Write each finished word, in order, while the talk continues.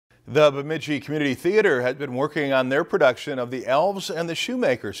The Bemidji Community Theater has been working on their production of the Elves and the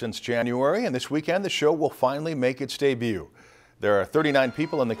Shoemaker since January, and this weekend the show will finally make its debut. There are 39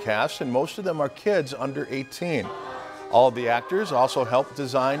 people in the cast, and most of them are kids under 18. All of the actors also helped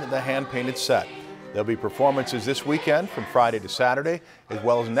design the hand-painted set. There'll be performances this weekend from Friday to Saturday, as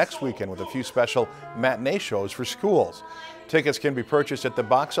well as next weekend with a few special matinee shows for schools. Tickets can be purchased at the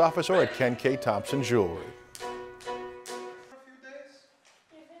box office or at Ken K. Thompson Jewelry.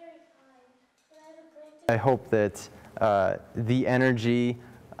 I hope that the energy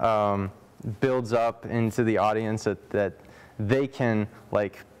builds up into the audience, that they can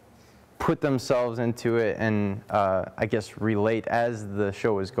put themselves into it and I guess relate as the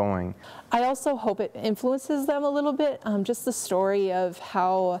show is going. I also hope it influences them a little bit. Just the story of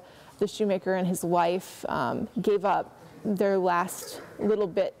how the shoemaker and his wife gave up their last little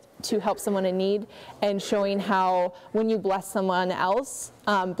bit to help someone in need, and showing how when you bless someone else,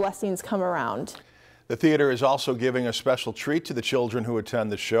 blessings come around. The theater is also giving a special treat to the children who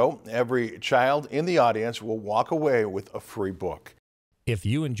attend the show. Every child in the audience will walk away with a free book. If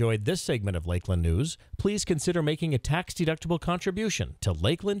you enjoyed this segment of Lakeland News, please consider making a tax-deductible contribution to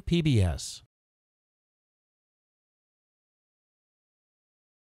Lakeland PBS.